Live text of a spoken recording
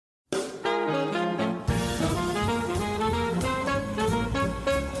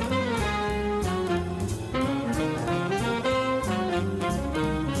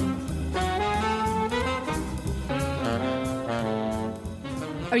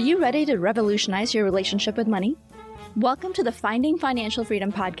Are you ready to revolutionize your relationship with money? Welcome to the Finding Financial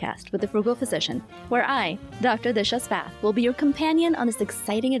Freedom podcast with the Frugal Physician, where I, Dr. Disha Spath, will be your companion on this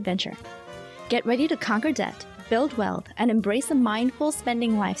exciting adventure. Get ready to conquer debt, build wealth, and embrace a mindful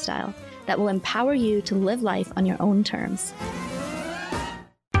spending lifestyle that will empower you to live life on your own terms.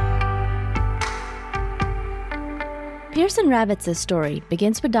 Pearson Ravitz's story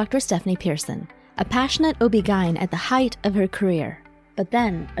begins with Dr. Stephanie Pearson, a passionate OB-GYN at the height of her career. But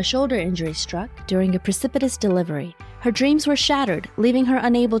then, a shoulder injury struck during a precipitous delivery. Her dreams were shattered, leaving her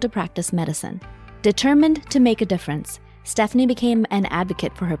unable to practice medicine. Determined to make a difference, Stephanie became an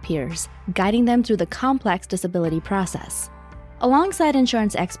advocate for her peers, guiding them through the complex disability process. Alongside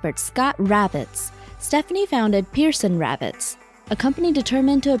insurance expert Scott Ravitz, Stephanie founded Pearson Ravitz, a company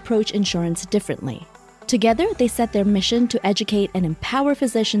determined to approach insurance differently. Together, they set their mission to educate and empower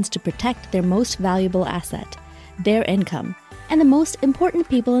physicians to protect their most valuable asset, their income, and the most important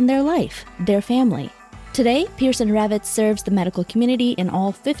people in their life, their family. Today, Pearson Ravitz serves the medical community in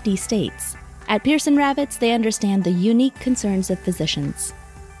all 50 states. At Pearson Ravitz, they understand the unique concerns of physicians.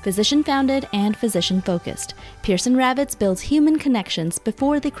 Physician-founded and physician-focused, Pearson Ravitz builds human connections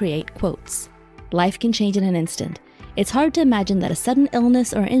before they create quotes. Life can change in an instant. It's hard to imagine that a sudden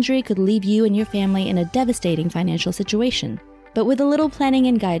illness or injury could leave you and your family in a devastating financial situation. But with a little planning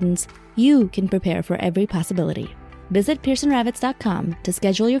and guidance, you can prepare for every possibility. Visit PearsonRavitz.com to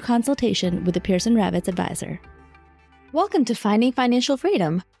schedule your consultation with a Pearson Ravitz advisor. Welcome to Finding Financial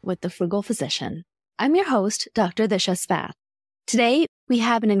Freedom with the Frugal Physician. I'm your host, Dr. Disha Spath. Today, we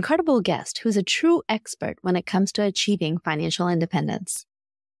have an incredible guest who's a true expert when it comes to achieving financial independence.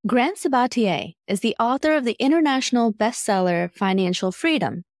 Grant Sabatier is the author of the international bestseller Financial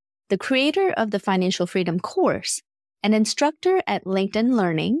Freedom, the creator of the Financial Freedom course, an instructor at LinkedIn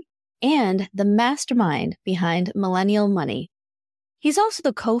Learning, and the mastermind behind Millennial Money. He's also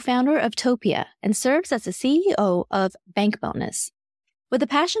the co-founder of Topia and serves as the CEO of Bank Bonus. With a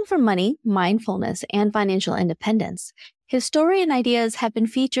passion for money, mindfulness, and financial independence, his story and ideas have been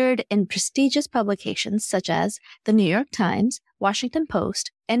featured in prestigious publications such as The New York Times, Washington Post,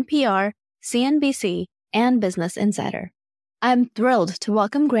 NPR, CNBC, and Business Insider. I'm thrilled to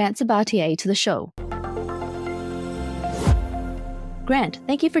welcome Grant Sabatier to the show. Grant,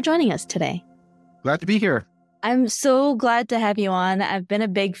 thank you for joining us today. Glad to be here. I'm so glad to have you on. I've been a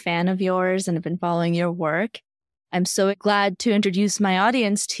big fan of yours and have been following your work. I'm so glad to introduce my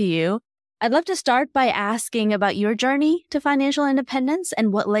audience to you. I'd love to start by asking about your journey to financial independence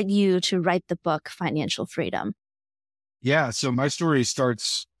and what led you to write the book, Financial Freedom. Yeah, so my story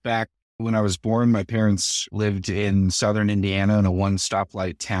starts back when I was born. My parents lived in southern Indiana in a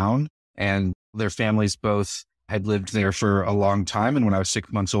one-stoplight town, and their families both had lived there for a long time. And when I was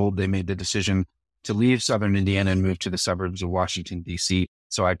 6 months old, they made the decision to leave southern Indiana and move to the suburbs of Washington, D.C.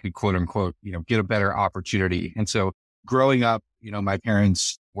 so I could, quote unquote, get a better opportunity. And so growing up, my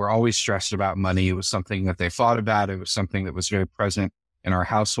parents were always stressed about money. It was something that they thought about. It was something that was very present in our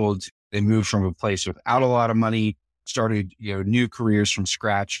household. They moved from a place without a lot of money, started, new careers from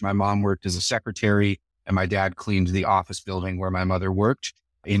scratch. My mom worked as a secretary and my dad cleaned the office building where my mother worked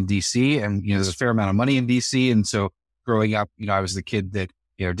in DC. And, there's a fair amount of money in DC. And so growing up, I was the kid that,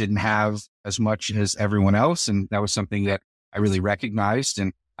 didn't have as much as everyone else. And that was something that I really recognized.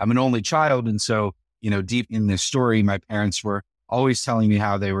 And I'm an only child. And so, deep in this story, my parents were always telling me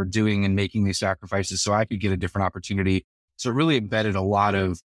how they were doing and making these sacrifices so I could get a different opportunity. So it really embedded a lot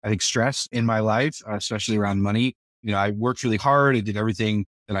of, I think, stress in my life, especially around money. I worked really hard. I did everything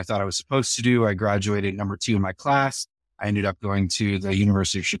that I thought I was supposed to do. I graduated number 2 in my class. I ended up going to the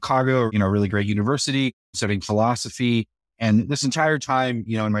University of Chicago, a really great university, studying philosophy. And this entire time,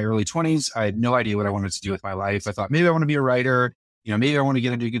 in my early 20s, I had no idea what I wanted to do with my life. I thought maybe I want to be a writer, maybe I want to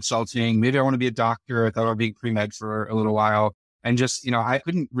get into consulting, maybe I want to be a doctor. I thought about being pre-med for a little while. And just, I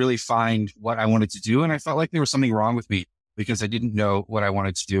couldn't really find what I wanted to do. And I felt like there was something wrong with me because I didn't know what I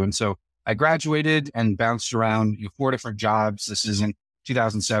wanted to do. And so I graduated and bounced around 4 different jobs. This is in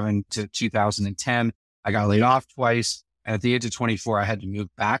 2007 to 2010. I got laid off twice. And at the age of 24, I had to move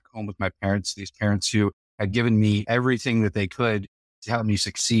back home with my parents, these parents who had given me everything that they could to help me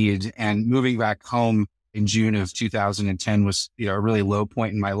succeed. And moving back home in June of 2010 was, a really low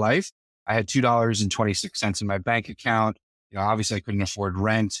point in my life. I had $2.26 in my bank account. Obviously I couldn't afford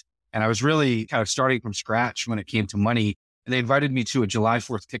rent. And I was really kind of starting from scratch when it came to money. And they invited me to a July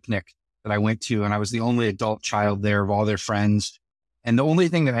 4th picnic that I went to. And I was the only adult child there of all their friends. And the only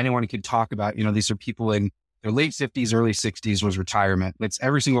thing that anyone could talk about, these are people in their late 50s, early 60s, was retirement. It's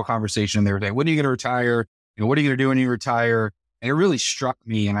every single conversation they were saying, when are you going to retire? What are you going to do when you retire? And it really struck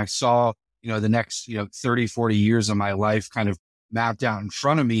me. And I saw, the next, 30, 40 years of my life kind of mapped out in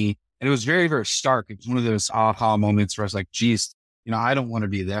front of me. And it was very, very stark. It was one of those aha moments where I was like, geez, I don't want to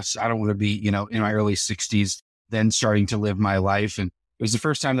be this. I don't want to be, in my early 60s, then starting to live my life. And it was the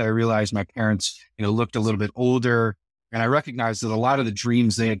first time that I realized my parents, looked a little bit older. And I recognized that a lot of the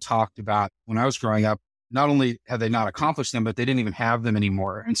dreams they had talked about when I was growing up, not only had they not accomplished them, but they didn't even have them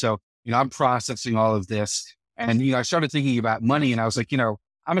anymore. And so, I'm processing all of this. And, I started thinking about money, and I was like,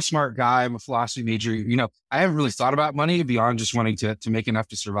 I'm a smart guy. I'm a philosophy major. I haven't really thought about money beyond just wanting to make enough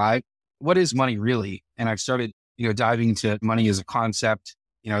to survive. What is money really? And I started, diving into money as a concept,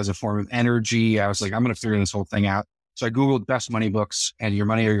 as a form of energy. I was like, I'm going to figure this whole thing out. So I Googled best money books, and Your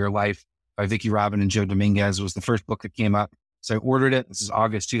Money or Your Life by Vicki Robin and Joe Dominguez was the first book that came up. So I ordered it. This is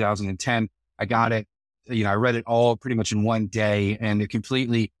August 2010. I got it. I read it all pretty much in one day, and it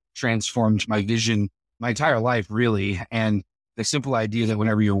completely transformed my vision, my entire life, really. And the simple idea that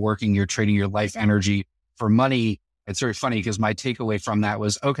whenever you're working, you're trading your life energy for money. It's very funny because my takeaway from that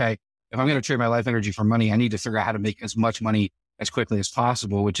was, okay, if I'm going to trade my life energy for money, I need to figure out how to make as much money as quickly as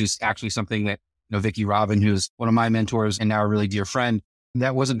possible, which is actually something that, Vicki Robin, who's one of my mentors and now a really dear friend,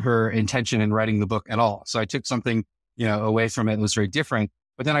 that wasn't her intention in writing the book at all. So I took something, away from it. It was very different.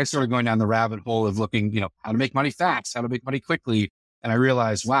 But then I started going down the rabbit hole of looking, how to make money fast, how to make money quickly. And I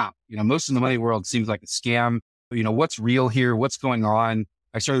realized, wow, most of the money world seems like a scam. What's real here? What's going on?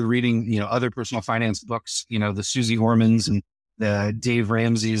 I started reading, other personal finance books, the Susie Ormans and the Dave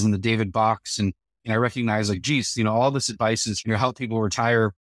Ramsey's and the David Bach's. And I recognized like, geez, all this advice is, help people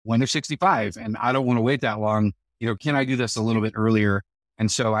retire when they're 65. And I don't want to wait that long. Can I do this a little bit earlier?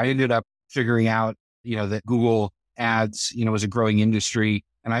 And so I ended up figuring out, that Google ads, was a growing industry.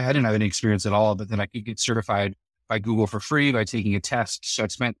 And I didn't have any experience at all, but then I could get certified by Google for free by taking a test. So I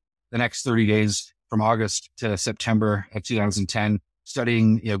spent the next 30 days from August to September of 2010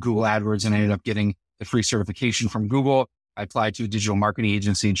 studying, Google AdWords, and I ended up getting the free certification from Google. I applied to a digital marketing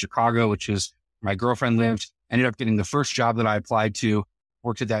agency in Chicago, which is where my girlfriend lived. Ended up getting the first job that I applied to,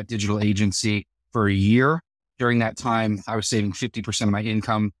 worked at that digital agency for a year. During that time, I was saving 50% of my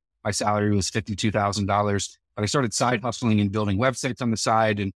income. My salary was $52,000, but I started side hustling and building websites on the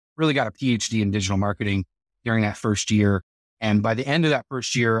side and really got a PhD in digital marketing during that first year. And by the end of that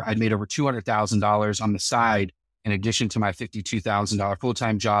first year, I'd made over $200,000 on the side in addition to my $52,000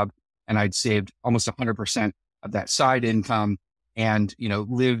 full-time job. And I'd saved almost 100% of that side income and,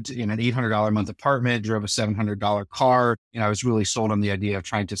 lived in an $800 a month apartment, drove a $700 car. I was really sold on the idea of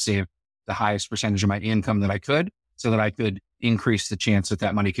trying to save the highest percentage of my income that I could so that I could increase the chance that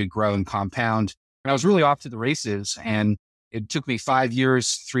that money could grow and compound. And I was really off to the races. And it took me 5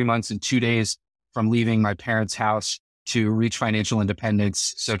 years, 3 months, and 2 days from leaving my parents' house to reach financial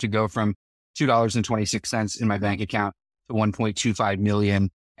independence. So to go from $2.26 in my bank account to 1.25 million.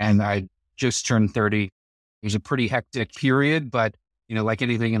 And I just turned 30. It was a pretty hectic period, but, like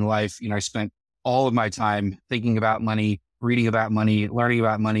anything in life, I spent all of my time thinking about money, reading about money, learning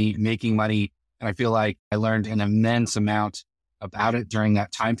about money, making money. And I feel like I learned an immense amount about it during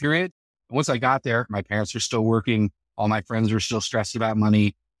that time period. And once I got there, my parents were still working. All my friends were still stressed about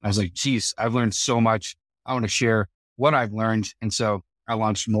money. I was like, geez, I've learned so much. I want to share what I've learned. And so I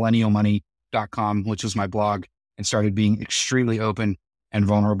launched millennialmoney.com, which was my blog, and started being extremely open and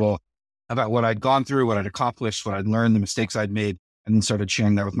vulnerable about what I'd gone through, what I'd accomplished, what I'd learned, the mistakes I'd made, and then started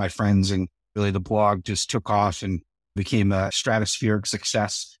sharing that with my friends. And really the blog just took off and became a stratospheric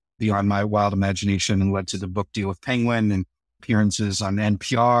success beyond my wild imagination and led to the book deal with Penguin and appearances on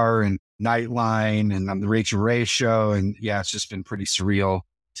NPR and Nightline and on the Rachel Ray show. And yeah, it's just been pretty surreal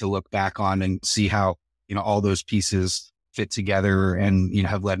to look back on and see how, all those pieces fit together and,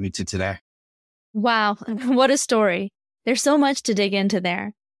 have led me to today. Wow. What a story. There's so much to dig into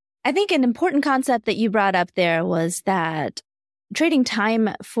there. I think an important concept that you brought up there was that trading time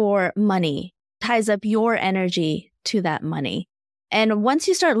for money ties up your energy to that money. And once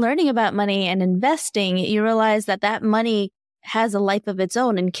you start learning about money and investing, you realize that that money has a life of its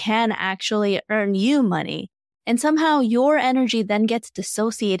own and can actually earn you money. And somehow your energy then gets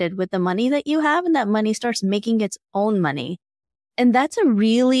dissociated with the money that you have, and that money starts making its own money. And that's a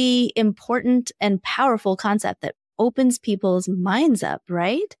really important and powerful concept that opens people's minds up,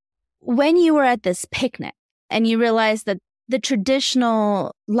 right? When you were at this picnic and you realized that the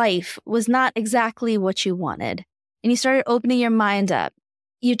traditional life was not exactly what you wanted, and you started opening your mind up,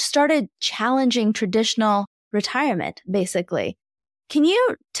 you started challenging traditional retirement, basically. Can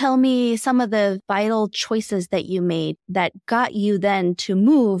you tell me some of the vital choices that you made that got you then to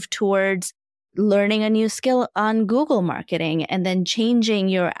move towards learning a new skill on Google marketing and then changing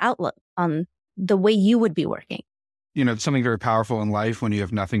your outlook on the way you would be working? Something very powerful in life when you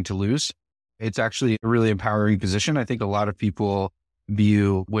have nothing to lose It's actually a really empowering position. I think a lot of people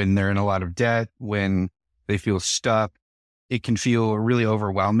view when they're in a lot of debt, when they feel stuck, it can feel really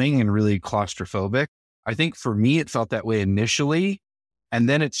overwhelming and really claustrophobic. I think for me, it felt that way initially. And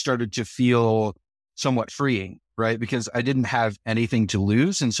then it started to feel somewhat freeing, right? Because I didn't have anything to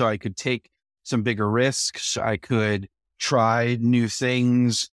lose. And so I could take some bigger risks. I could try new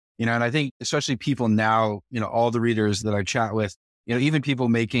things, and I think especially people now, all the readers that I chat with, even people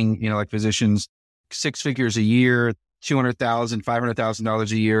making, like physicians, 6 figures a year, $200,000,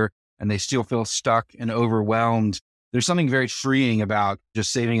 $500,000 a year, and they still feel stuck and overwhelmed. There's something very freeing about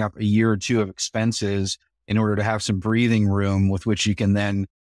just saving up a year or two of expenses in order to have some breathing room with which you can then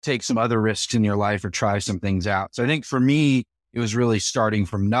take some other risks in your life or try some things out. So I think for me, it was really starting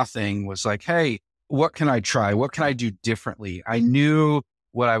from nothing, was like, hey, what can I try? What can I do differently? I knew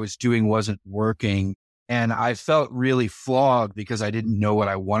what I was doing wasn't working, and I felt really flawed because I didn't know what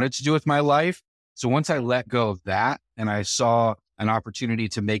I wanted to do with my life. So once I let go of that and I saw an opportunity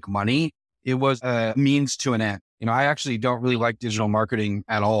to make money, it was a means to an end. I actually don't really like digital marketing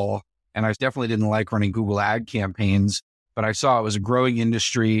at all. And I definitely didn't like running Google ad campaigns, but I saw it was a growing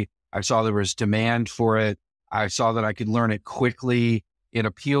industry. I saw there was demand for it. I saw that I could learn it quickly. It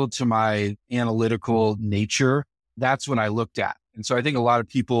appealed to my analytical nature. That's when I looked at. And so I think a lot of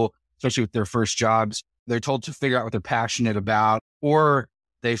people, especially with their first jobs, they're told to figure out what they're passionate about, or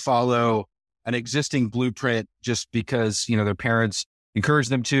they follow an existing blueprint just because, their parents encourage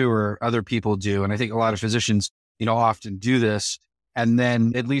them to, or other people do. And I think a lot of physicians, often do this. And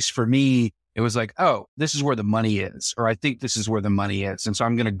then at least for me, it was like, oh, this is where the money is, or I think this is where the money is. And so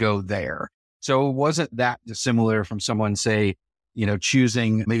I'm going to go there. So it wasn't that dissimilar from someone, say,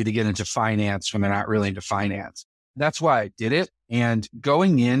 choosing maybe to get into finance when they're not really into finance. That's why I did it. And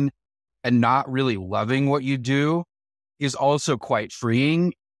going in and not really loving what you do is also quite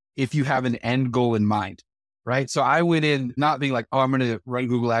freeing if you have an end goal in mind, right? So I went in not being like, oh, I'm going to run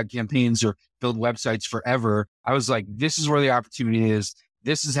Google ad campaigns or build websites forever. I was like, this is where the opportunity is.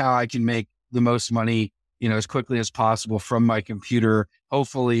 This is how I can make the most money, as quickly as possible from my computer,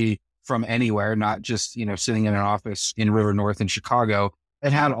 hopefully from anywhere, not just, sitting in an office in River North in Chicago.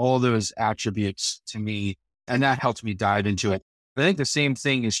 It had all those attributes to me, and that helped me dive into it. But I think the same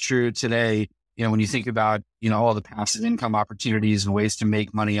thing is true today. When you think about, all the passive income opportunities and ways to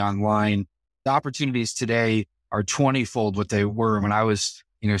make money online, the opportunities today are 20-fold what they were when I was,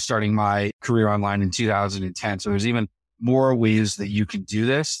 starting my career online in 2010. So there's even more ways that you can do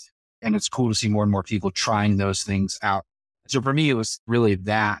this. And it's cool to see more and more people trying those things out. So for me, it was really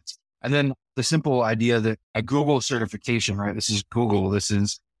that. And then the simple idea that a Google certification, right? This is Google.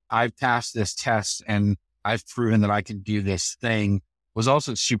 I've passed this test and I've proven that I can do this thing, was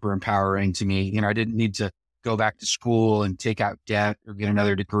also super empowering to me. I didn't need to go back to school and take out debt or get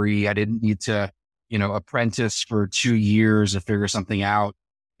another degree. I didn't need to, apprentice for 2 years to figure something out.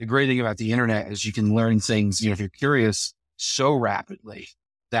 The great thing about the internet is you can learn things, if you're curious, so rapidly.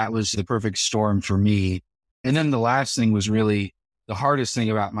 That was the perfect storm for me. And then the last thing was really the hardest thing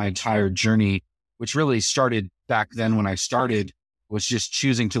about my entire journey, which really started back then when I started, was just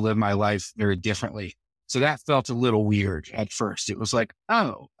choosing to live my life very differently. So that felt a little weird at first. It was like,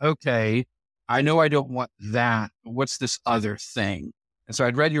 oh, okay, I know I don't want that. What's this other thing? And so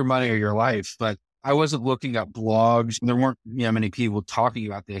I'd read Your Money or Your Life, but I wasn't looking up blogs. There weren't many people talking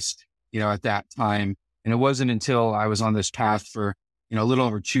about this, at that time. And it wasn't until I was on this path for, a little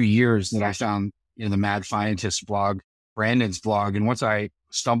over 2 years that I found, the Mad Scientist blog, Brandon's blog. And once I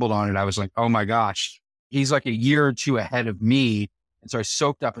stumbled on it, I was like, oh my gosh, he's like a year or two ahead of me. And so I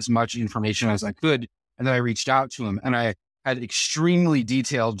soaked up as much information as I could. And then I reached out to him and I had extremely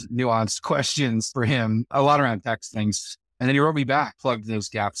detailed, nuanced questions for him, a lot around tech things. And then he wrote me back, plugged those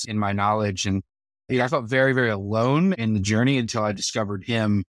gaps in my knowledge. And I felt very, very alone in the journey until I discovered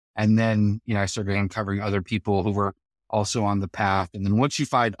him. And then, I started uncovering other people who were also on the path. And then once you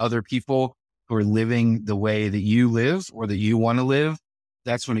find other people who are living the way that you live or that you want to live,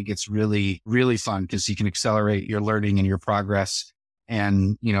 that's when it gets really, really fun, because you can accelerate your learning and your progress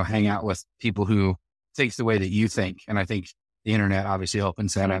and, hang out with people who think the way that you think. And I think the internet obviously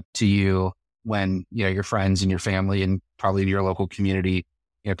opens that up to you when, your friends and your family and probably your local community,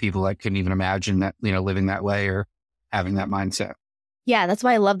 people that couldn't even imagine that, living that way or having that mindset. Yeah, that's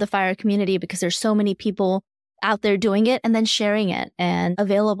why I love the FIRE community, because there's so many people out there doing it and then sharing it and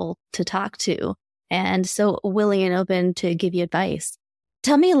available to talk to and so willing and open to give you advice.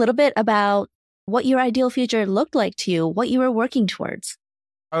 Tell me a little bit about what your ideal future looked like to you, what you were working towards.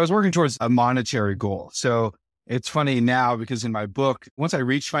 I was working towards a monetary goal. So it's funny now because in my book, once I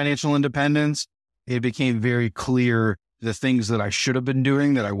reached financial independence, it became very clear the things that I should have been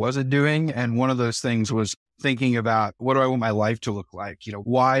doing that I wasn't doing. And one of those things was thinking about, what do I want my life to look like?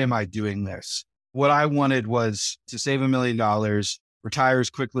 Why am I doing this? What I wanted was to save $1 million, retire as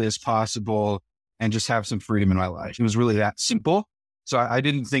quickly as possible, and just have some freedom in my life. It was really that simple. So I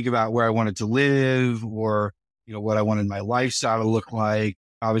didn't think about where I wanted to live or, what I wanted my lifestyle to look like.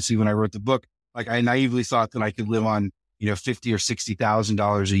 Obviously, when I wrote the book, like I naively thought that I could live on, $50,000 or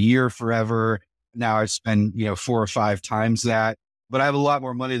 $60,000 a year forever. Now I spend, 4 or 5 times that, but I have a lot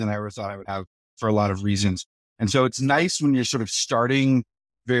more money than I ever thought I would have for a lot of reasons. And so it's nice when you're sort of starting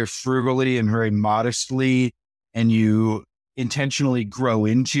very frugally and very modestly, and you intentionally grow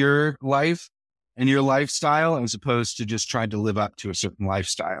into your life and your lifestyle as opposed to just trying to live up to a certain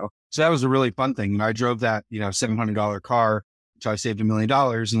lifestyle. So that was a really fun thing. I drove that, $700 car until I saved $1 million.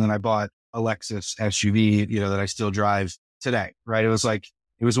 And then I bought a Lexus SUV, that I still drive today, right? It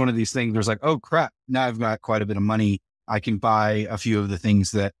was one of these things where it's like, oh crap, now I've got quite a bit of money. I can buy a few of the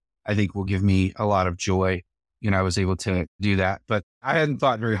things that I think will give me a lot of joy. I was able to do that, but I hadn't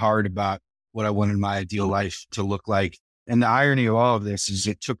thought very hard about what I wanted my ideal life to look like. And the irony of all of this is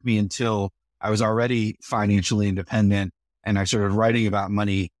it took me until I was already financially independent and I started writing about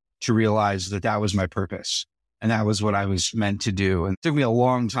money to realize that that was my purpose. And that was what I was meant to do. And it took me a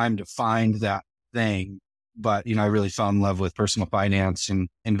long time to find that thing. But, I really fell in love with personal finance and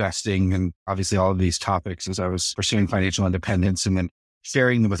investing and obviously all of these topics as I was pursuing financial independence, and then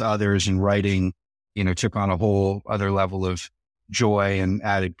sharing them with others and writing, took on a whole other level of joy and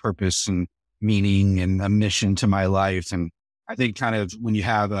added purpose and meaning and a mission to my life. And I think kind of when you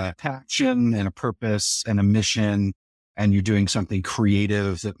have a passion and a purpose and a mission and you're doing something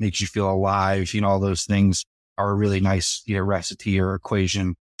creative that makes you feel alive, all those things are a really nice, recipe or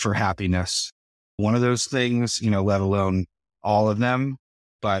equation for happiness. One of those things, let alone all of them.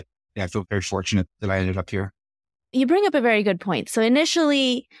 But I feel very fortunate that I ended up here. You bring up a very good point. So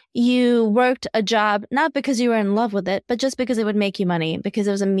initially you worked a job, not because you were in love with it, but just because it would make you money, because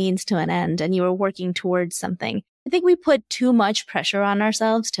it was a means to an end and you were working towards something. I think we put too much pressure on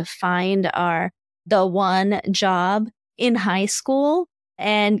ourselves to find the one job in high school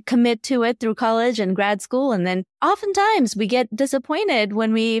and commit to it through college and grad school. And then oftentimes we get disappointed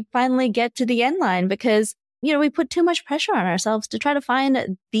when we finally get to the end line because, we put too much pressure on ourselves to try to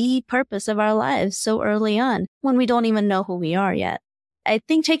find the purpose of our lives so early on when we don't even know who we are yet. I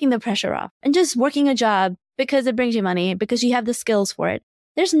think taking the pressure off and just working a job because it brings you money, because you have the skills for it.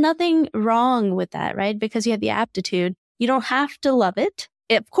 There's nothing wrong with that, right? Because you have the aptitude. You don't have to love it.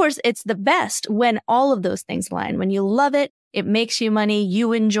 Of course, it's the best when all of those things align. When you love it, it makes you money,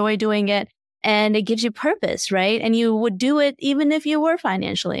 you enjoy doing it, and it gives you purpose, right? And you would do it even if you were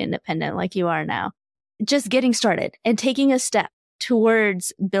financially independent like you are now. Just getting started and taking a step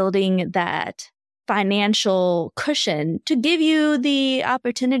towards building that financial cushion to give you the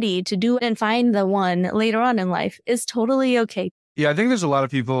opportunity to do and find the one later on in life is totally okay. Yeah, I think there's a lot of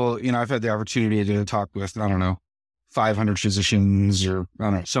people, I've had the opportunity to talk with, 500 physicians or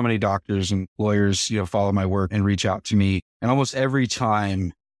so many doctors and lawyers, follow my work and reach out to me. And almost every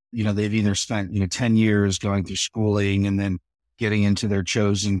time, they've either spent, 10 years going through schooling and then getting into their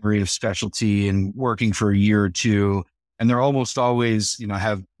chosen area of specialty and working for a year or two. And they're almost always,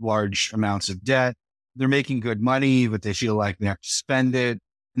 have large amounts of debt. They're making good money, but they feel like they have to spend it.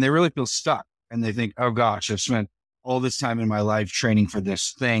 And they really feel stuck. And they think, oh gosh, I've spent all this time in my life training for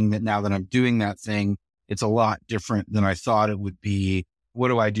this thing that now that I'm doing that thing, it's a lot different than I thought it would be. What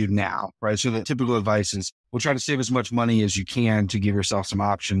do I do now? Right. So the typical advice is we'll try to save as much money as you can to give yourself some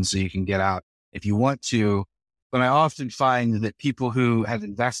options so you can get out if you want to. But I often find that people who have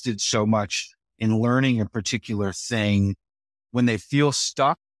invested so much in learning a particular thing, when they feel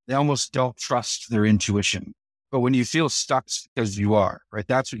stuck, they almost don't trust their intuition. But when you feel stuck, it's because you are, right?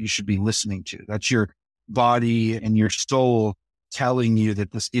 That's what you should be listening to. That's your body and your soul telling you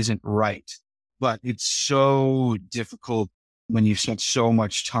that this isn't right. But it's so difficult when you've spent so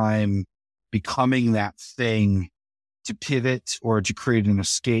much time becoming that thing to pivot or to create an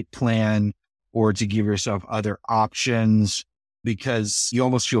escape plan or to give yourself other options because you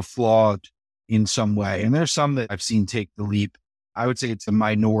almost feel flawed in some way. And there's some that I've seen take the leap. I would say it's a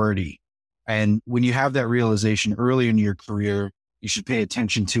minority. And when you have that realization early in your career, you should pay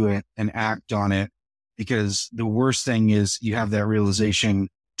attention to it and act on it, because the worst thing is you have that realization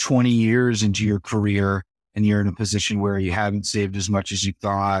 20 years into your career and you're in a position where you haven't saved as much as you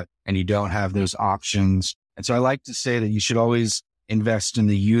thought and you don't have those options. And so I like to say that you should always invest in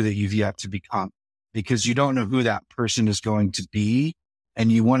the you that you've yet to become, because you don't know who that person is going to be.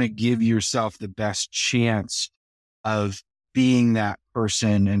 And you want to give yourself the best chance of being that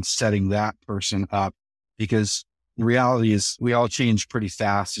person and setting that person up, because The reality is we all change pretty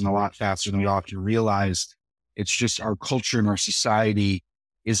fast and a lot faster than we often realize. It's just our culture and our society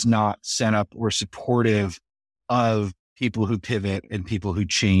is not set up or supportive of people who pivot and people who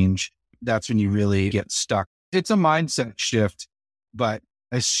change. That's when you really get stuck. It's a mindset shift, but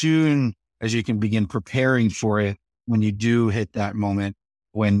as soon as you can begin preparing for it, when you do hit that moment,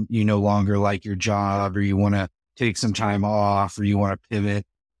 when you no longer like your job or you want to take some time off or you want to pivot,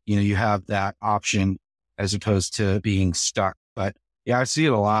 you have that option as opposed to being stuck. But yeah, I see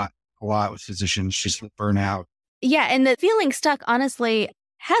it a lot with physicians, just with burnout. Yeah. And the feeling stuck, honestly,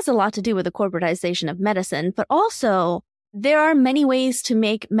 has a lot to do with the corporatization of medicine, but also there are many ways to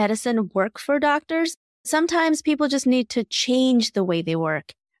make medicine work for doctors. Sometimes people just need to change the way they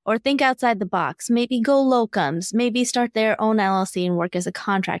work or think outside the box, maybe go locums, maybe start their own LLC and work as a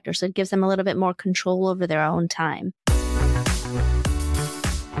contractor. So it gives them a little bit more control over their own time.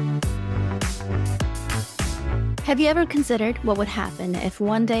 Have you ever considered what would happen if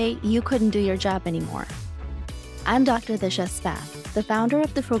one day you couldn't do your job anymore? I'm Dr. Disha Spath, the founder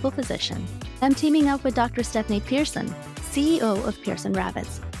of The Frugal Physician. I'm teaming up with Dr. Stephanie Pearson, CEO of Pearson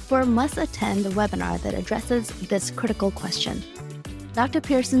Rabbits, for a must-attend webinar that addresses this critical question. Dr.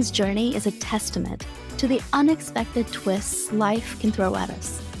 Pearson's journey is a testament to the unexpected twists life can throw at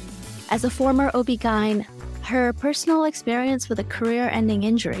us. As a former OB-GYN, her personal experience with a career-ending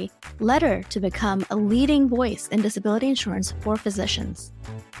injury led her to become a leading voice in disability insurance for physicians.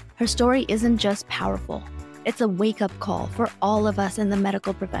 Her story isn't just powerful, it's a wake-up call for all of us in the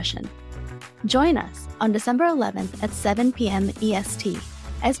medical profession. Join us on December 11th at 7 p.m. EST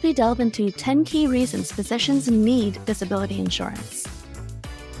as we delve into 10 key reasons physicians need disability insurance.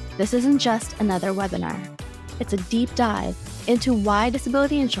 This isn't just another webinar. It's a deep dive into why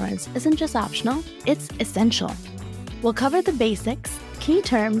disability insurance isn't just optional, it's essential. We'll cover the basics, key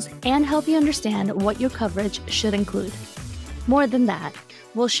terms, and help you understand what your coverage should include. More than that,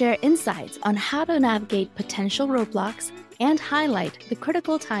 we'll share insights on how to navigate potential roadblocks and highlight the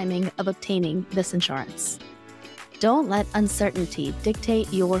critical timing of obtaining this insurance. Don't let uncertainty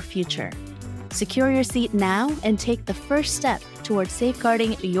dictate your future. Secure your seat now and take the first step towards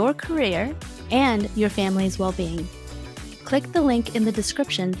safeguarding your career and your family's well-being. Click the link in the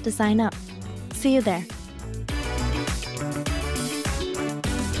description to sign up. See you there.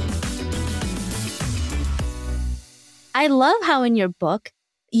 I love how in your book,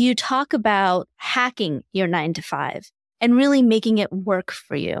 you talk about hacking your 9-to-5 and really making it work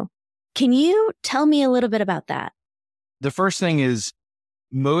for you. Can you tell me a little bit about that? The first thing is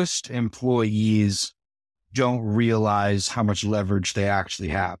most employees don't realize how much leverage they actually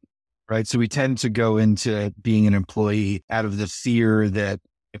have, right? So we tend to go into being an employee out of the fear that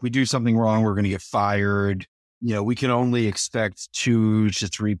if we do something wrong, we're going to get fired. We can only expect 2 to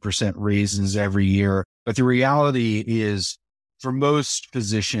 3% raises every year. But the reality is for most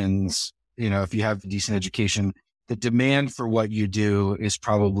positions, if you have a decent education, the demand for what you do is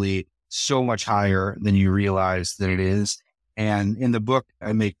probably so much higher than you realize that it is. And in the book,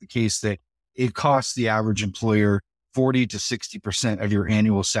 I make the case that it costs the average employer 40 to 60% of your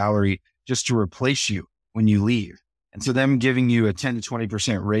annual salary just to replace you when you leave. And so them giving you a 10 to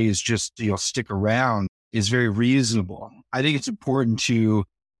 20% raise just so you'll stick around is very reasonable. I think it's important to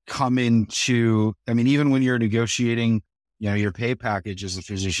come into, even when you're negotiating, your pay package as a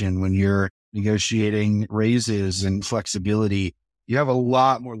physician, when you're negotiating raises and flexibility, you have a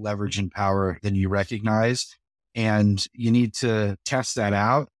lot more leverage and power than you recognize. And you need to test that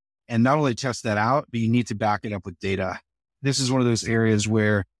out. And not only test that out, but you need to back it up with data. This is one of those areas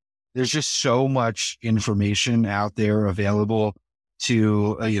where there's just so much information out there available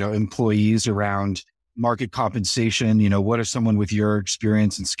to, employees around market compensation. What is someone with your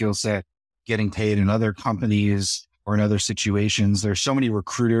experience and skill set getting paid in other companies or in other situations? There's so many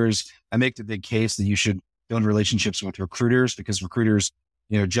recruiters. I make the big case that you should build relationships with recruiters because recruiters,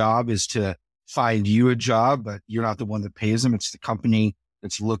 job is to find you a job, but you're not the one that pays them. It's the company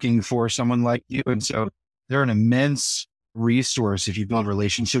that's looking for someone like you. And so they're an immense resource. If you build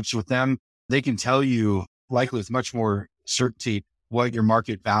relationships with them, they can tell you likely with much more certainty what your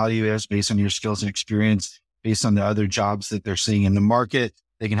market value is based on your skills and experience, based on the other jobs that they're seeing in the market.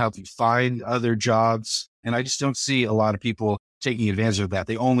 They can help you find other jobs. And I just don't see a lot of people taking advantage of that.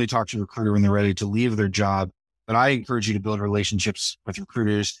 They only talk to a recruiter when they're ready to leave their job. But I encourage you to build relationships with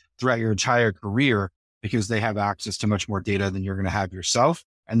recruiters throughout your entire career because they have access to much more data than you're going to have yourself.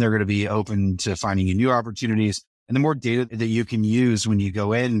 And they're going to be open to finding you new opportunities. And the more data that you can use when you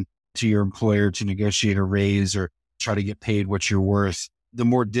go in to your employer to negotiate a raise or try to get paid what you're worth, the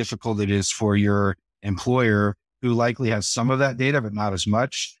more difficult it is for your employer, who likely has some of that data, but not as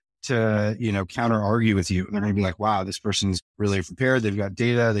much, to, counter argue with you. They're going to be like, wow, this person's really prepared. They've got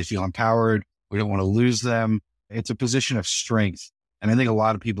data. They feel empowered. We don't want to lose them. It's a position of strength. And I think a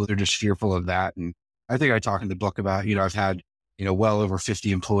lot of people, they're just fearful of that. And I think I talk in the book about, I've had, well over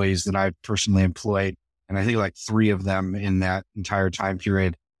 50 employees that I've personally employed. And I think like 3 of them in that entire time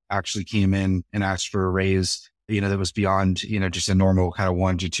period actually came in and asked for a raise, that was beyond, just a normal kind of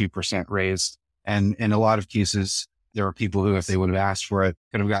 1% to 2% raise. And in a lot of cases, there are people who, if they would have asked for it,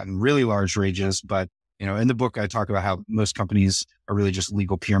 could have gotten really large wages. But, in the book, I talk about how most companies are really just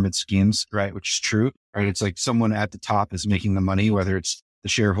legal pyramid schemes, right? Which is true, right? It's like someone at the top is making the money, whether it's the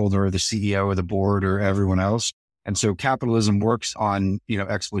shareholder or the CEO or the board or everyone else. And so capitalism works on,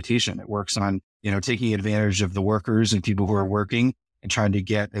 exploitation. It works on, taking advantage of the workers and people who are working and trying to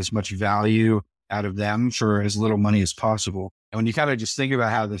get as much value out of them for as little money as possible. And when you kind of just think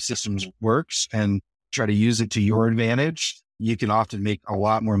about how the systems works and try to use it to your advantage, you can often make a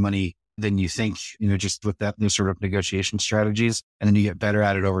lot more money than you think, just with those sort of negotiation strategies. And then you get better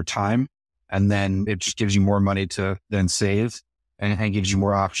at it over time. And then it just gives you more money to then save and gives you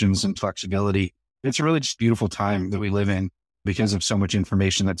more options and flexibility. It's a really just beautiful time that we live in because of so much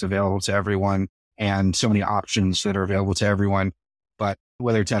information that's available to everyone and so many options that are available to everyone. But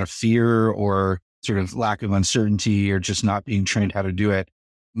whether it's out of fear or sort of lack of uncertainty or just not being trained how to do it,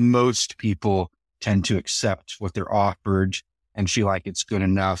 most people tend to accept what they're offered and feel like it's good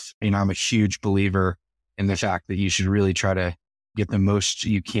enough. I'm a huge believer in the fact that you should really try to get the most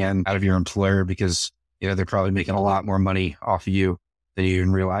you can out of your employer because, they're probably making a lot more money off of you than you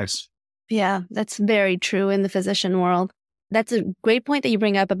even realize. Yeah, that's very true in the physician world. That's a great point that you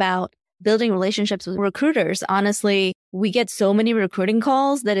bring up about building relationships with recruiters. Honestly, we get so many recruiting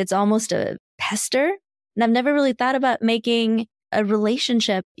calls that it's almost a pester. And I've never really thought about making a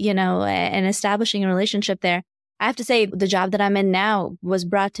relationship, and establishing a relationship there. I have to say the job that I'm in now was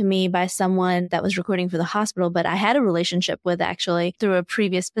brought to me by someone that was recruiting for the hospital, but I had a relationship with actually through a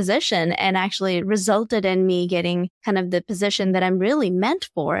previous position and actually resulted in me getting kind of the position that I'm really meant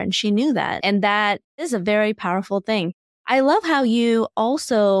for. And she knew that. And that is a very powerful thing. I love how you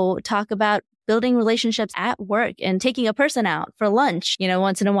also talk about building relationships at work and taking a person out for lunch,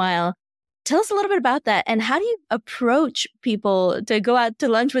 once in a while. Tell us a little bit about that. And how do you approach people to go out to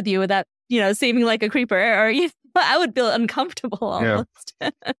lunch with you without, seeming like a creeper or I would feel uncomfortable almost.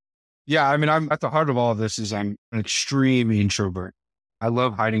 Yeah. I'm at the heart of all of this is I'm an extreme introvert. I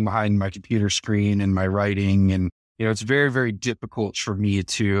love hiding behind my computer screen and my writing. And, it's very, very difficult for me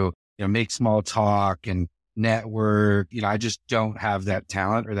to, make small talk and network. I just don't have that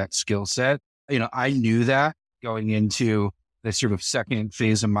talent or that skill set. I knew that going into the sort of second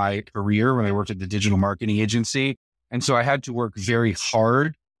phase of my career when I worked at the digital marketing agency. And so I had to work very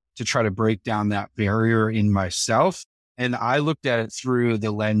hard to try to break down that barrier in myself. And I looked at it through the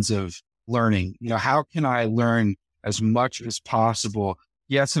lens of learning. How can I learn as much as possible?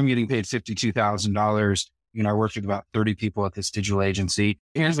 Yes, I'm getting paid $52,000. I worked with about 30 people at this digital agency.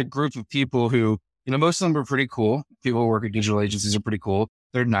 Here's a group of people who, most of them are pretty cool. People who work at digital agencies are pretty cool.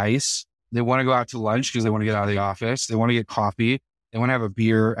 They're nice. They want to go out to lunch because they want to get out of the office. They want to get coffee. They want to have a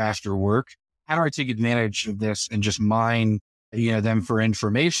beer after work. How do I take advantage of this and just mine them for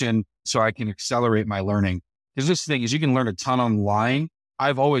information so I can accelerate my learning? Because this thing is you can learn a ton online.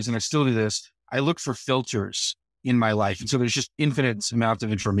 I've always, and I still do this, I look for filters in my life. And so there's just infinite amounts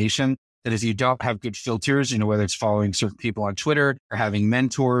of information that if you don't have good filters, whether it's following certain people on Twitter or having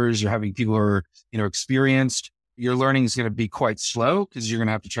mentors or having people who are, experienced, your learning is going to be quite slow because you're going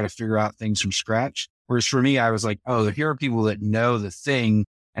to have to try to figure out things from scratch. Whereas for me, I was like, oh, here are people that know the thing.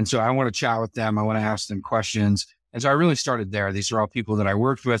 And so I want to chat with them. I want to ask them questions. And so I really started there. These are all people that I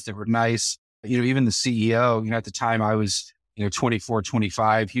worked with that were nice. Even the CEO, at the time I was, 24,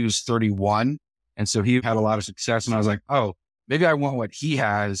 25, he was 31. And so he had a lot of success. And I was like, oh, maybe I want what he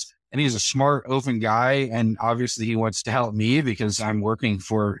has. And he's a smart, open guy. And obviously he wants to help me because I'm working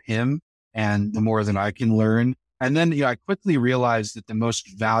for him and the more that I can learn. And then, I quickly realized that the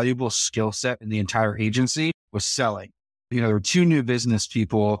most valuable skill set in the entire agency was selling. There were 2 new business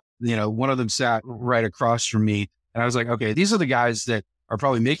people, one of them sat right across from me. And I was like, okay, these are the guys that are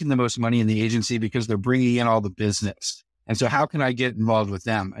probably making the most money in the agency because they're bringing in all the business. And so how can I get involved with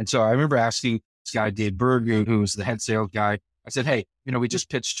them? And so I remember asking this guy, Dave Berg, who was the head sales guy. I said, hey, we just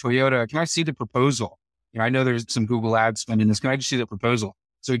pitched Toyota. Can I see the proposal? I know there's some Google ads spending this. Can I just see the proposal?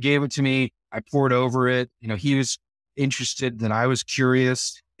 So he gave it to me. I poured over it. He was interested, then I was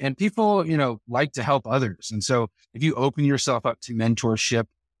curious. And people, like to help others. And so if you open yourself up to mentorship,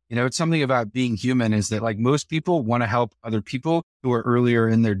 it's something about being human is that like most people want to help other people who are earlier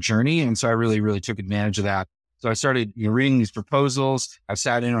in their journey. And so I really, really took advantage of that. So I started reading these proposals. I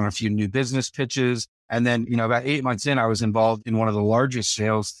sat in on a few new business pitches. And then, about 8 months in, I was involved in one of the largest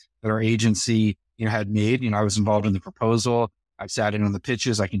sales that our agency, had made. I was involved in the proposal. I sat in on the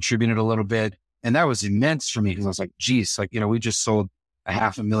pitches. I contributed a little bit. And that was immense for me because I was like, geez, we just sold a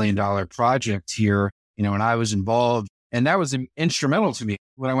 $500,000 project here, and I was involved. And that was instrumental to me.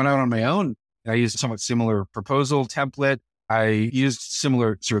 When I went out on my own, I used a somewhat similar proposal template. I used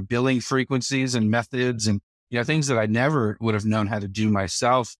similar sort of billing frequencies and methods and, things that I never would have known how to do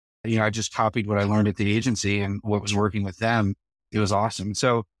myself. I just copied what I learned at the agency and what was working with them. It was awesome.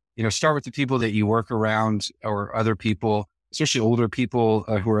 So, start with the people that you work around or other people, especially older people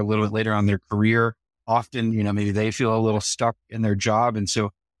who are a little bit later on in their career. Often, maybe they feel a little stuck in their job. And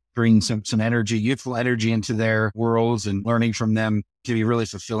so bringing some energy, youthful energy into their worlds and learning from them can be really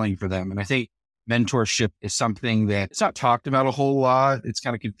fulfilling for them. And I think mentorship is something that it's not talked about a whole lot. It's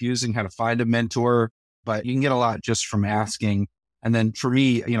kind of confusing how to find a mentor, but you can get a lot just from asking. And then for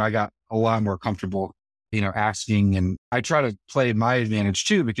me, I got a lot more comfortable, asking, and I try to play my advantage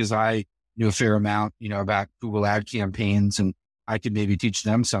too, because I knew a fair amount, about Google ad campaigns and I could maybe teach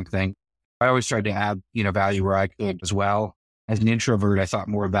them something. I always tried to add, value where I could as well. As an introvert, I thought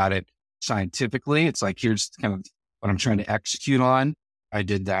more about it scientifically. It's like, here's kind of what I'm trying to execute on. I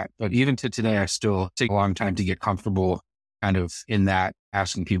did that. But even to today, I still take a long time to get comfortable kind of in that,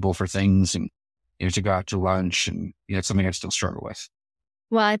 asking people for things and, to go out to lunch. And, it's something I still struggle with.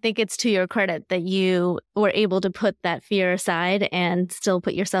 Well, I think it's to your credit that you were able to put that fear aside and still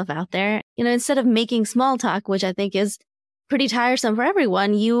put yourself out there. Instead of making small talk, which I think is pretty tiresome for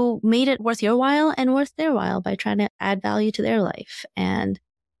everyone, you made it worth your while and worth their while by trying to add value to their life. And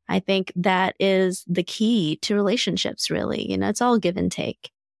I think that is the key to relationships, really. It's all give and take.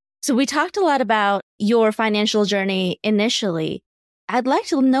 So we talked a lot about your financial journey initially. I'd like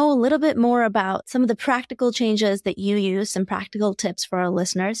to know a little bit more about some of the practical changes that you use, some practical tips for our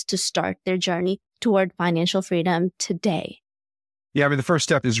listeners to start their journey toward financial freedom today. Yeah, the first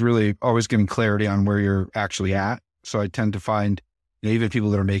step is really always getting clarity on where you're actually at. So I tend to find, even people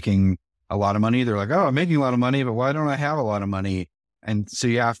that are making a lot of money, they're like, oh, I'm making a lot of money, but why don't I have a lot of money? And so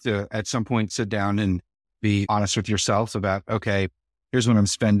you have to, at some point, sit down and be honest with yourself about, okay, here's what I'm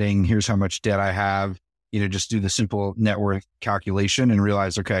spending. Here's how much debt I have. Just do the simple net worth calculation and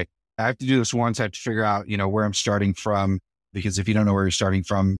realize, okay, I have to do this once. I have to figure out, where I'm starting from, because if you don't know where you're starting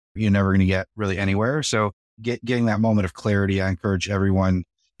from, you're never going to get really anywhere. So getting that moment of clarity, I encourage everyone,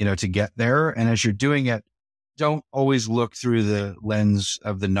 to get there. And as you're doing it, don't always look through the lens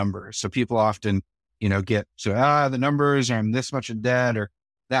of the numbers. So people often, get the numbers, I'm this much in debt or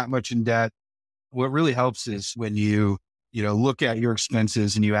that much in debt. What really helps is when you look at your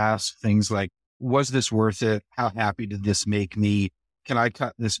expenses and you ask things like, was this worth it? How happy did this make me? Can I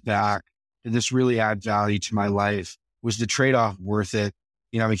cut this back? Did this really add value to my life? Was the trade-off worth it?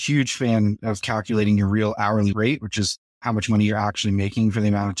 I'm a huge fan of calculating your real hourly rate, which is how much money you're actually making for the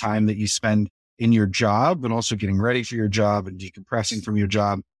amount of time that you spend in your job, but also getting ready for your job and decompressing from your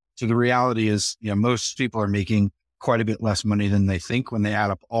job. So the reality is, most people are making quite a bit less money than they think when they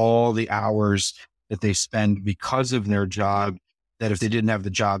add up all the hours that they spend because of their job, that if they didn't have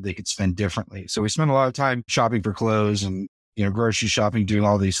the job, they could spend differently. So we spend a lot of time shopping for clothes and, grocery shopping, doing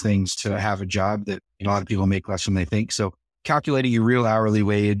all these things to have a job that a lot of people make less than they think. So calculating your real hourly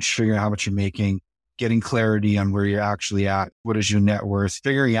wage, figuring out how much you're making, getting clarity on where you're actually at, what is your net worth,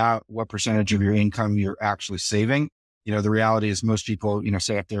 figuring out what percentage of your income you're actually saving. The reality is most people,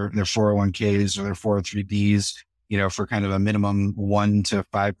 set up their 401ks or their 403bs, for kind of a minimum 1 to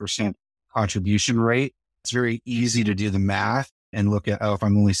 5% contribution rate. It's very easy to do the math and look at, if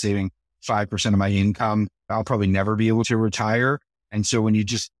I'm only saving 5% of my income, I'll probably never be able to retire. And so when you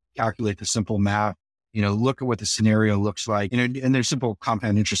just calculate the simple math, look at what the scenario looks like, and there's simple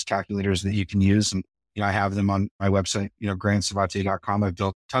compound interest calculators that you can use. And, I have them on my website, grantsabatier.com. I've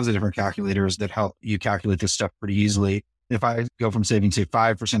built tons of different calculators that help you calculate this stuff pretty easily. If I go from saving, say,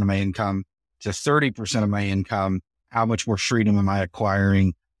 5% of my income to 30% of my income, how much more freedom am I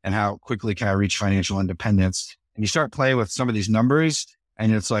acquiring and how quickly can I reach financial independence? And you start playing with some of these numbers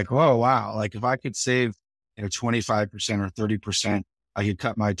and it's like, whoa, wow. Like if I could save, 25% or 30%, I could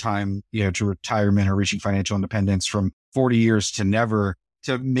cut my time, to retirement or reaching financial independence from 40 years to never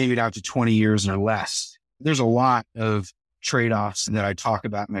to maybe down to 20 years or less. There's a lot of trade-offs that I talk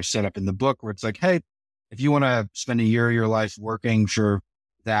about and I set up in the book where it's like, hey, if you want to spend a year of your life working for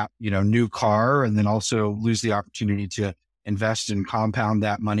that, new car and then also lose the opportunity to invest and compound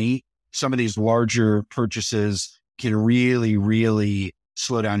that money, some of these larger purchases can really, really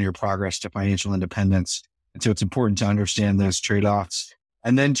slow down your progress to financial independence. And so it's important to understand those trade-offs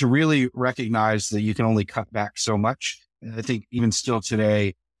And then to really recognize that you can only cut back so much. And I think even still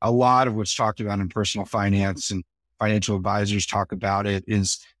today, a lot of what's talked about in personal finance and financial advisors talk about it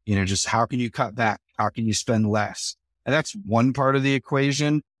is, just how can you cut back? How can you spend less? And that's one part of the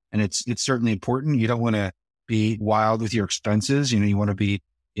equation. And it's certainly important. You don't want to be wild with your expenses. You want to be,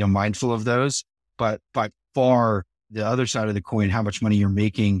 mindful of those. But by far, the other side of the coin, how much money you're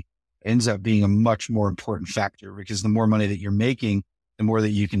making ends up being a much more important factor, because the more money that you're making, the more that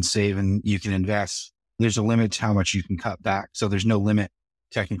you can save and you can invest. There's a limit to how much you can cut back. So there's no limit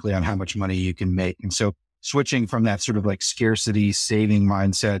technically on how much money you can make. And so switching from that sort of like scarcity saving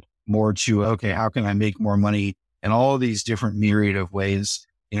mindset more to, okay, how can I make more money in all of these different myriad of ways?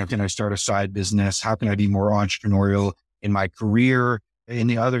 Can I start a side business? How can I be more entrepreneurial in my career? In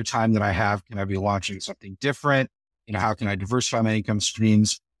the other time that I have, can I be launching something different? How can I diversify my income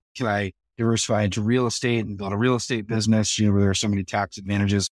streams? Can I diversify into real estate and build a real estate business, where there are so many tax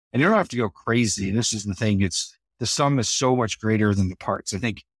advantages? And you don't have to go crazy. This is the thing. The sum is so much greater than the parts. I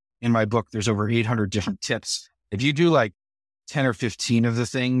think in my book, there's over 800 different tips. If you do like 10 or 15 of the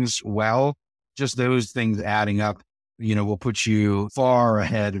things well, just those things adding up, will put you far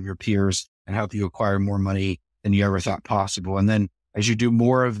ahead of your peers and help you acquire more money than you ever thought possible. And then as you do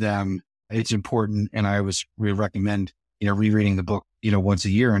more of them, it's important. And I always recommend, rereading the book, once a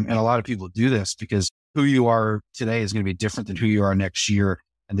year. And a lot of people do this because who you are today is going to be different than who you are next year.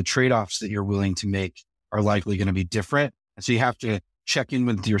 And the trade-offs that you're willing to make are likely going to be different. And so you have to check in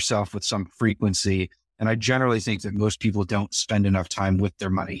with yourself with some frequency. And I generally think that most people don't spend enough time with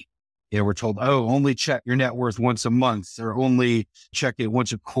their money. We're told, only check your net worth once a month or only check it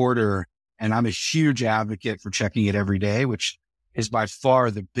once a quarter. And I'm a huge advocate for checking it every day, which is by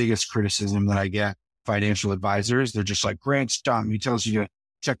far the biggest criticism that I get. Financial advisors, they're just like, Grant, stop. He tells you to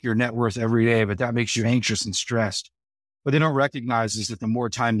check your net worth every day, but that makes you anxious and stressed. What they don't recognize is that the more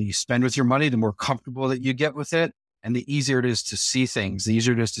time that you spend with your money, the more comfortable that you get with it. And the easier it is to see things, the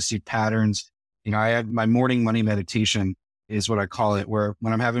easier it is to see patterns. I have my morning money meditation is what I call it, where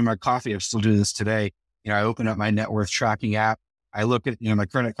when I'm having my coffee, I still do this today. I open up my net worth tracking app. I look at, my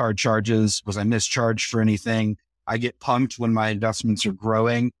credit card charges. Was I mischarged for anything? I get pumped when my investments are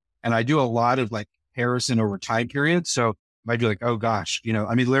growing. And I do a lot of like comparison over time periods. So I might be like, oh gosh,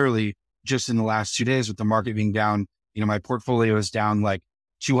 literally just in the last 2 days with the market being down, my portfolio is down like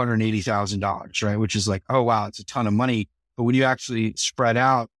 $280,000, right? Which is like, oh wow, it's a ton of money. But when you actually spread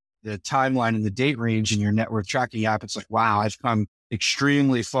out the timeline and the date range in your net worth tracking app, it's like, wow, I've come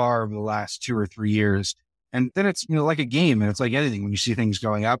extremely far over the last 2 or 3 years. And then it's, like a game, and it's like anything. When you see things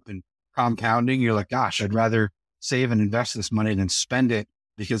going up and compounding, you're like, gosh, I'd rather save and invest this money than spend it,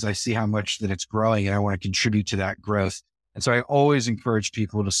 because I see how much that it's growing and I want to contribute to that growth. And so I always encourage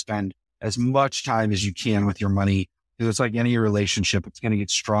people to spend as much time as you can with your money, because it's like any relationship, it's going to get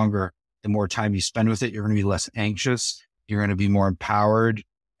stronger. The more time you spend with it, you're going to be less anxious. You're going to be more empowered,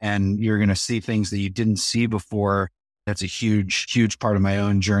 and you're going to see things that you didn't see before. That's a huge, huge part of my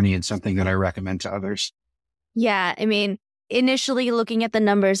own journey and something that I recommend to others. Yeah. Initially looking at the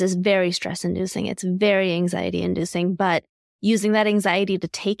numbers is very stress inducing. It's very anxiety inducing, but using that anxiety to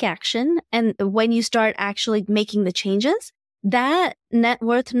take action. And when you start actually making the changes, that net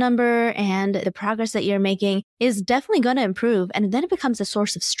worth number and the progress that you're making is definitely going to improve. And then it becomes a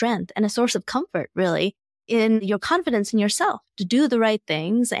source of strength and a source of comfort, really, in your confidence in yourself to do the right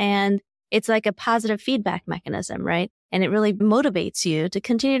things. And it's like a positive feedback mechanism, right? And it really motivates you to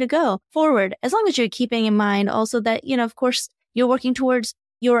continue to go forward, as long as you're keeping in mind also that, of course, you're working towards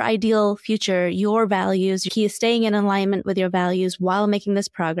your ideal future, your values, you keep staying in alignment with your values while making this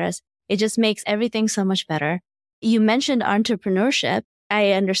progress. It just makes everything so much better. You mentioned entrepreneurship.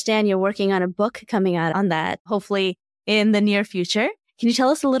 I understand you're working on a book coming out on that, hopefully in the near future. Can you tell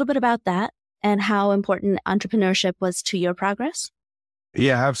us a little bit about that and how important entrepreneurship was to your progress?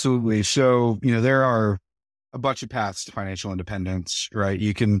 Yeah, absolutely. So, there are a bunch of paths to financial independence, right?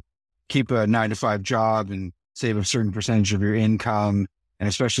 You can keep a 9-to-5 job and save a certain percentage of your income. And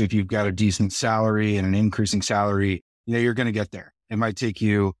especially if you've got a decent salary and an increasing salary, you're going to get there. It might take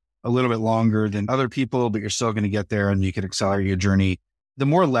you a little bit longer than other people, but you're still going to get there, and you can accelerate your journey. The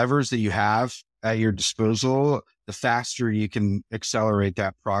more levers that you have at your disposal, the faster you can accelerate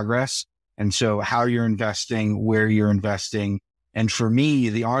that progress. And so how you're investing, where you're investing. And for me,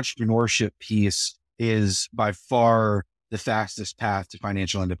 the entrepreneurship piece is by far the fastest path to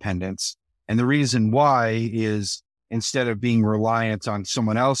financial independence. And the reason why is, instead of being reliant on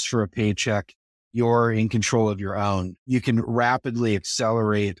someone else for a paycheck, you're in control of your own. You can rapidly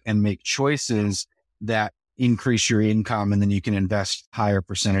accelerate and make choices that increase your income, and then you can invest a higher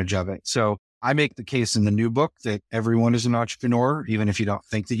percentage of it. So I make the case in the new book that everyone is an entrepreneur, even if you don't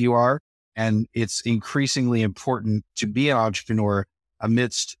think that you are. And it's increasingly important to be an entrepreneur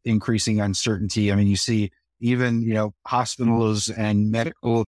amidst increasing uncertainty. I mean, you see even, hospitals and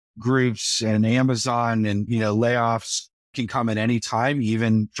medical groups and Amazon and, layoffs can come at any time,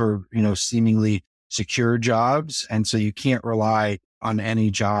 even for, seemingly secure jobs. And so you can't rely on any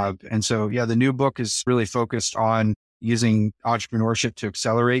job. And so, the new book is really focused on using entrepreneurship to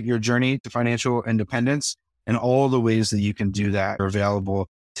accelerate your journey to financial independence, and all the ways that you can do that are available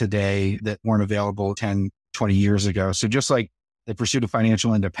today that weren't available 10, 20 years ago. So just like the pursuit of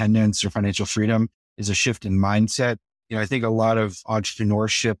financial independence or financial freedom is a shift in mindset, I think a lot of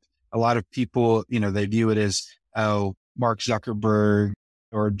entrepreneurship, a lot of people, they view it as, Mark Zuckerberg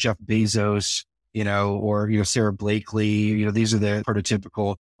or Jeff Bezos, or, Sarah Blakely, these are the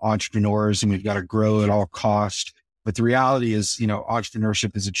prototypical entrepreneurs, and we've got to grow at all cost. But the reality is,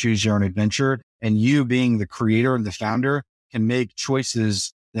 entrepreneurship is a choose your own adventure, and you being the creator and the founder can make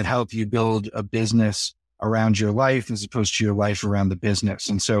choices that help you build a business around your life as opposed to your life around the business.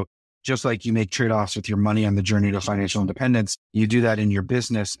 And so just like you make trade-offs with your money on the journey to financial independence, you do that in your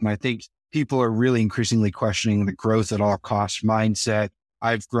business. And I think people are really increasingly questioning the growth at all costs mindset.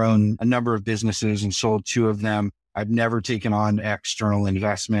 I've grown a number of businesses and sold 2 of them. I've never taken on external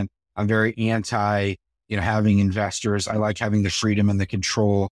investment. I'm very anti, having investors. I like having the freedom and the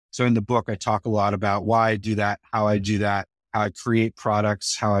control. So in the book, I talk a lot about why I do that, how I do that, how I create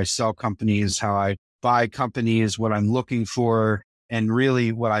products, how I sell companies, how I buy companies, what I'm looking for. And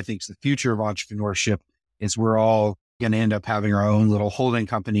really what I think is the future of entrepreneurship is we're all going to end up having our own little holding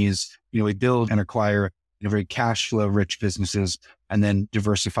companies. We build and acquire very cash flow rich businesses and then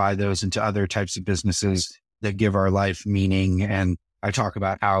diversify those into other types of businesses that give our life meaning. And I talk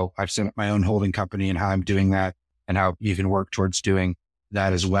about how I've set up my own holding company and how I'm doing that and how you can work towards doing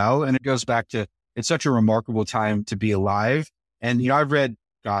that as well. And it goes back to, it's such a remarkable time to be alive. And, I've read,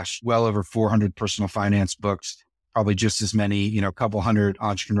 well over 400 personal finance books, probably just as many, a couple hundred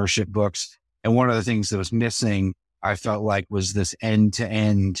entrepreneurship books. And one of the things that was missing, I felt like, was this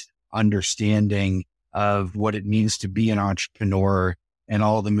end-to-end understanding of what it means to be an entrepreneur and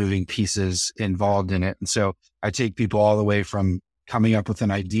all the moving pieces involved in it. And so I take people all the way from coming up with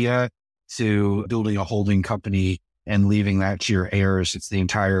an idea to building a holding company and leaving that to your heirs. It's the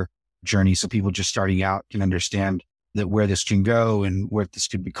entire journey. So people just starting out can understand that where this can go and what this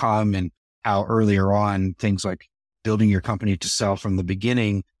could become, and how earlier on things like building your company to sell from the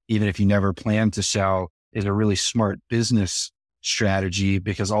beginning, even if you never plan to sell, is a really smart business strategy,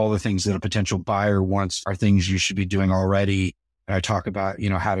 because all the things that a potential buyer wants are things you should be doing already. And I talk about,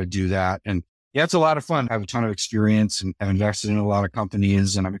 how to do that. And it's a lot of fun. I have a ton of experience and have invested in a lot of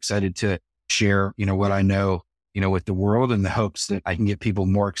companies, and I'm excited to share, what I know, with the world, in the hopes that I can get people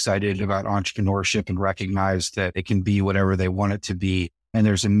more excited about entrepreneurship and recognize that it can be whatever they want it to be. And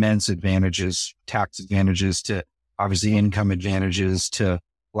there's immense advantages, tax advantages to obviously income advantages to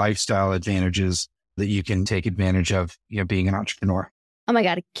lifestyle advantages that you can take advantage of, being an entrepreneur. Oh my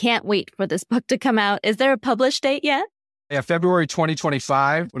God, I can't wait for this book to come out. Is there a published date yet? Yeah, February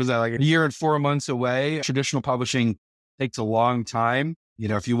 2025. What is that, like a year and 4 months away? Traditional publishing takes a long time.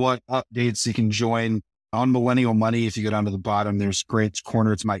 If you want updates, you can join on Millennial Money. If you go down to the bottom, there's Grant's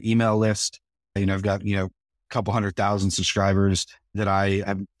Corner. It's my email list. I've got, a couple 100,000 subscribers that I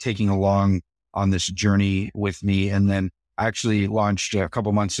am taking along on this journey with me. And then I actually launched a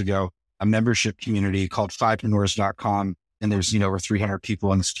couple months ago a membership community called fivepreneurs.com. And there's, over 300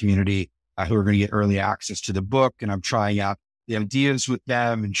 people in this community who are going to get early access to the book. And I'm trying out the ideas with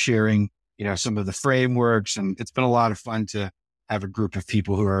them and sharing, some of the frameworks. And it's been a lot of fun to have a group of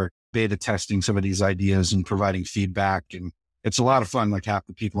people who are beta testing some of these ideas and providing feedback. And it's a lot of fun. Like half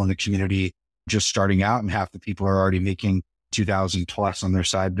the people in the community just starting out and half the people are already making 2,000 plus on their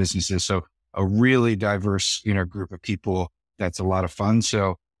side businesses. So a really diverse, group of people. That's a lot of fun.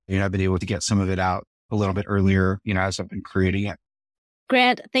 So, I've been able to get some of it out a little bit earlier, as I've been creating it.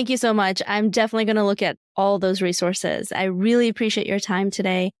 Grant, thank you so much. I'm definitely going to look at all those resources. I really appreciate your time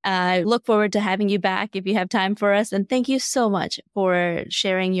today. I look forward to having you back if you have time for us. And thank you so much for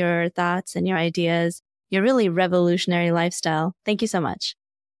sharing your thoughts and your ideas, your really revolutionary lifestyle. Thank you so much.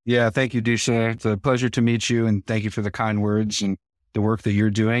 Yeah, thank you, Disha. It's a pleasure to meet you. And thank you for the kind words and the work that you're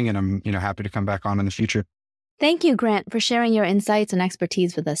doing. And I'm, happy to come back on in the future. Thank you, Grant, for sharing your insights and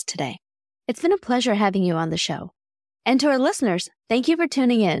expertise with us today. It's been a pleasure having you on the show. And to our listeners, thank you for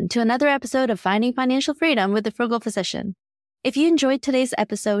tuning in to another episode of Finding Financial Freedom with the Frugal Physician. If you enjoyed today's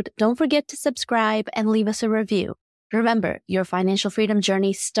episode, don't forget to subscribe and leave us a review. Remember, your financial freedom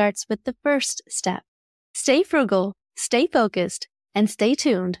journey starts with the first step. Stay frugal, stay focused, And stay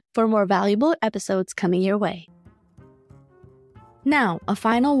tuned for more valuable episodes coming your way. Now, a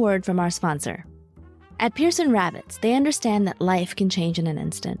final word from our sponsor. At Pearson Rabbits, they understand that life can change in an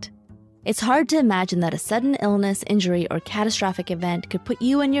instant. It's hard to imagine that a sudden illness, injury, or catastrophic event could put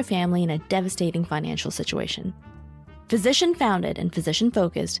you and your family in a devastating financial situation. Physician-founded and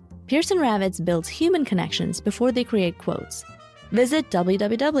physician-focused, Pearson Rabbits builds human connections before they create quotes. Visit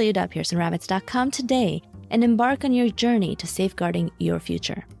www.pearsonrabbits.com today and embark on your journey to safeguarding your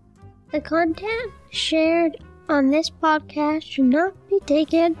future. The content shared on this podcast should not be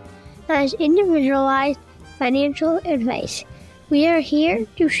taken as individualized financial advice. We are here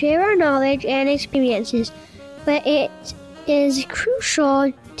to share our knowledge and experiences, but it is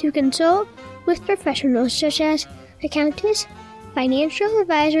crucial to consult with professionals such as accountants, financial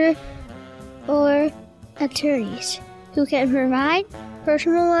advisors, or attorneys who can provide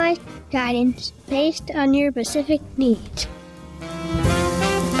personalized guidance based on your specific needs.